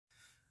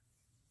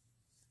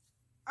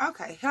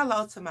Okay,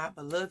 hello to my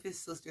beloved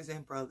sisters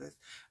and brothers.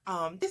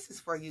 This is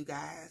for you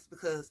guys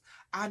because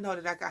I know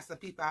that I got some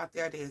people out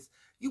there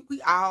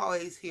we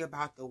always hear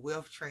about the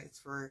wealth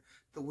transfer,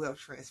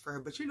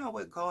 but you know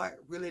what God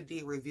really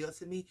did reveal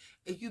to me?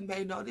 And you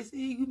may know this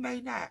and you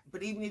may not,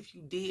 but even if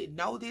you did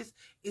know this,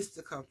 it's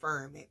to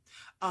confirm it.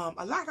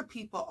 A lot of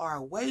people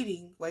are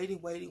waiting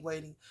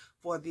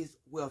for this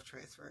wealth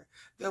transfer.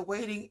 They're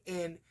waiting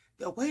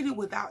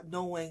without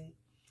knowing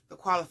the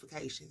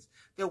qualifications.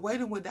 They're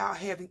waiting without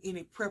having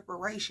any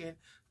preparation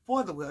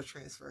for the wealth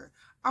transfer.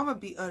 I'm going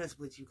to be honest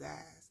with you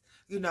guys.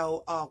 You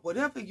know,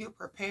 whatever you're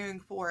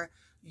preparing for,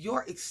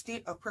 your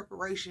extent of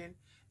preparation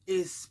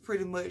is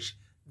pretty much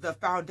the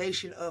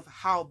foundation of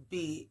how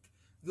big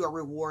your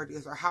reward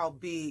is, or how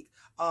big,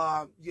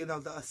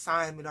 the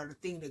assignment or the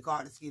thing that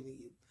God has given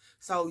you.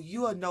 So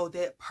you'll know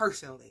that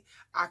personally.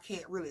 I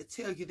can't really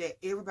tell you that.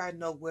 Everybody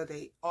know where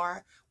they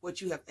are,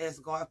 what you have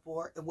asked God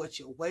for, and what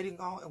you're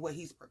waiting on, and what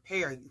He's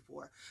preparing you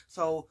for.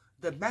 So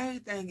the main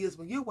thing is,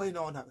 when you're waiting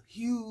on a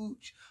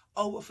huge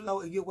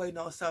overflow and you're waiting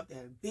on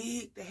something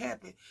big to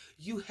happen,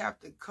 you have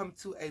to come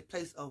to a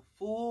place of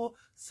full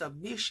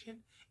submission,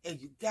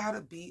 and you gotta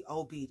be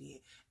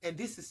obedient. And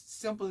this is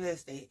simple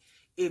as that.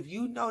 If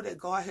you know that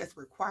God has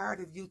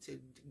required of you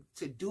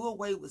to do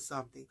away with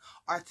something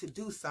or to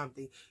do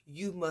something,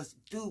 you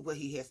must do what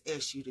He has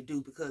asked you to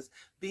do, because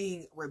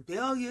being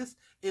rebellious,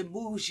 it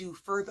moves you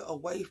further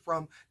away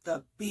from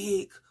the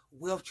big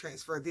wealth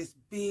transfer, this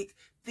big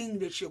thing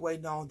that you're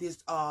waiting on,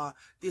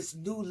 this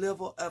new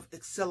level of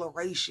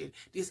acceleration,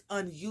 this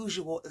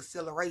unusual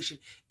acceleration.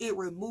 It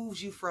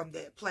removes you from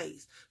that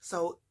place.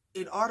 So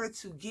in order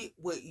to get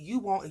what you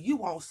want, and you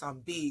want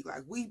something big,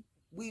 like we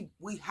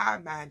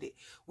high-minded.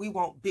 We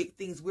want big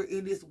things. We're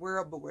in this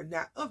world, but we're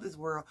not of this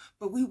world.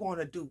 But we want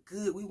to do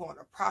good. We want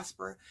to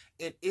prosper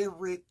in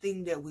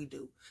everything that we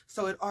do.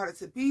 So in order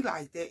to be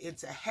like that and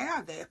to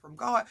have that from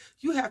God,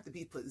 you have to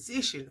be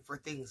positioned for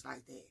things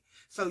like that.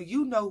 So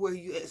you know where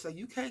you at. So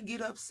you can't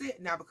get upset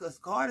now, because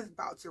God is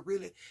about to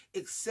really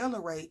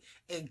accelerate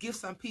and give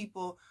some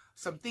people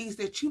some things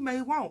that you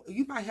may want.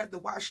 You might have to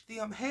watch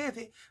them have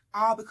it,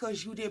 all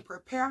because you didn't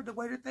prepare the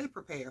way that they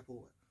prepared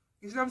for it.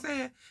 You see what I'm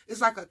saying? It's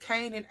like a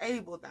Cain and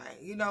Abel thing.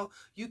 You know,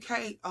 you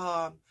can't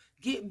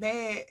get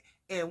mad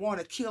and want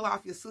to kill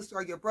off your sister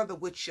or your brother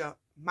with your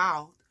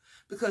mouth,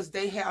 because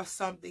they have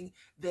something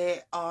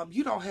that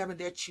you don't have and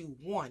that you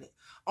wanted.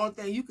 Only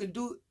thing you can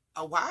do,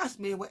 a wise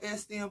man would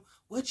ask them,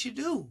 what you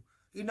do?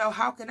 You know,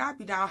 how can I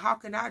be down? How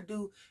can I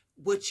do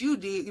what you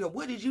did? You know,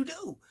 what did you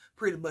do?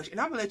 Pretty much. And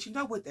I'm going to let you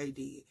know what they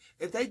did.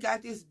 If they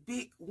got this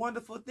big,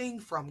 wonderful thing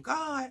from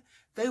God,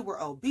 they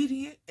were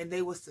obedient and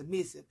they were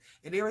submissive.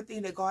 And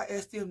everything that God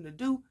asked them to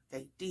do,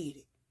 they did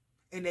it.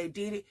 And they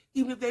did it.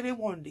 Even if they didn't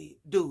want to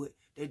do it,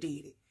 they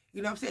did it.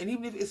 You know what I'm saying?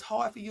 Even if it's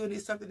hard for you and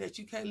it's something that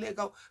you can't let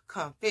go,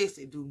 confess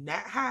it. Do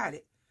not hide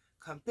it.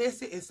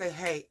 Confess it and say,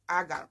 hey,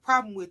 I got a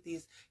problem with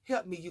this.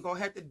 Help me. You're going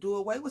to have to do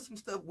away with some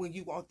stuff when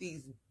you want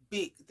these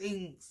big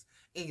things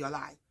in your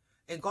life.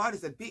 And God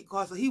is a big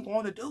God, so He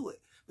want to do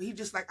it. But He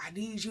just like, I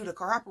need you to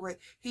cooperate.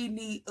 He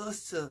need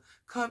us to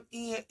come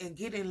in and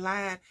get in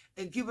line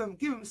and give him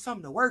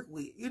something to work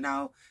with, you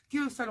know?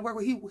 Give him something to work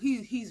with.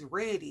 He's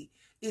ready.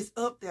 It's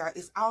up there.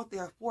 It's out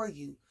there for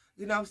you.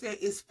 You know what I'm saying?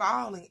 It's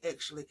falling,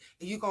 actually.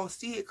 And you're going to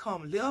see it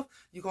come left.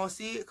 You're going to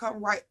see it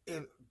come right.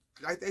 And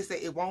like they say,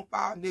 it won't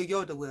fall near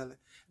your dwelling.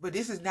 But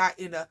this is not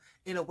in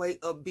a way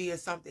of being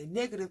something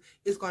negative.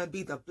 It's going to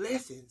be the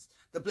blessings.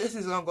 The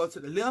blessings are going to go to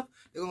the left.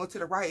 They're going to go to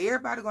the right.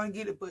 Everybody's going to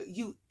get it but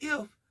you,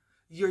 if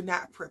you're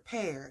not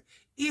prepared,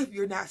 if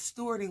you're not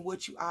stewarding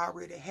what you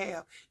already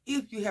have,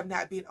 if you have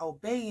not been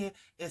obeying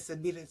and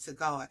submitting to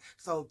God.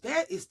 So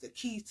that is the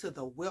key to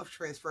the wealth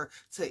transfer.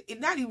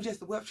 Not even just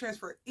the wealth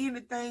transfer,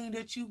 anything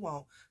that you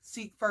want.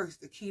 Seek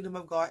first the kingdom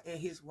of God and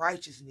His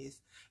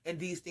righteousness, and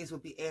these things will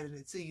be added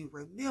unto you.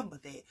 Remember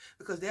that,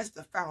 because that's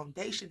the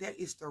foundation. That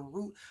is the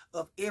root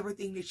of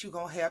everything that you're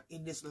going to have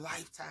in this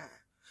lifetime.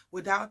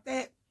 Without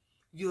that,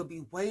 you'll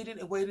be waiting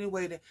and waiting and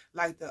waiting,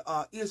 like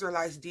the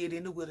Israelites did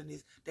in the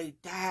wilderness. They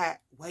died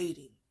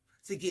waiting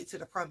to get to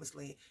the promised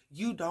land.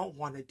 You don't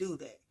want to do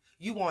that.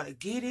 You want to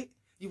get it.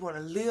 You want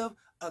to live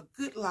a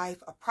good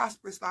life, a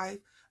prosperous life,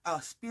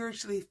 a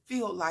spiritually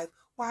filled life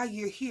while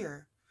you're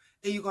here.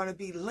 And you're going to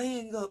be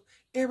laying up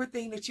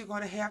everything that you're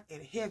going to have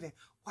in heaven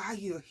while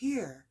you're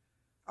here.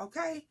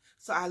 Okay?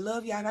 So I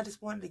love y'all, and I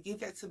just wanted to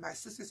give that to my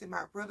sisters and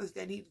my brothers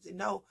that needed to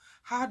know,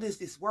 how does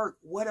this work?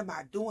 What am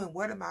I doing?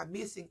 What am I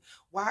missing?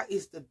 Why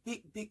is the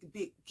big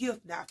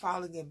gift not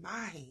falling in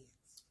my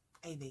hands?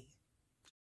 Amen.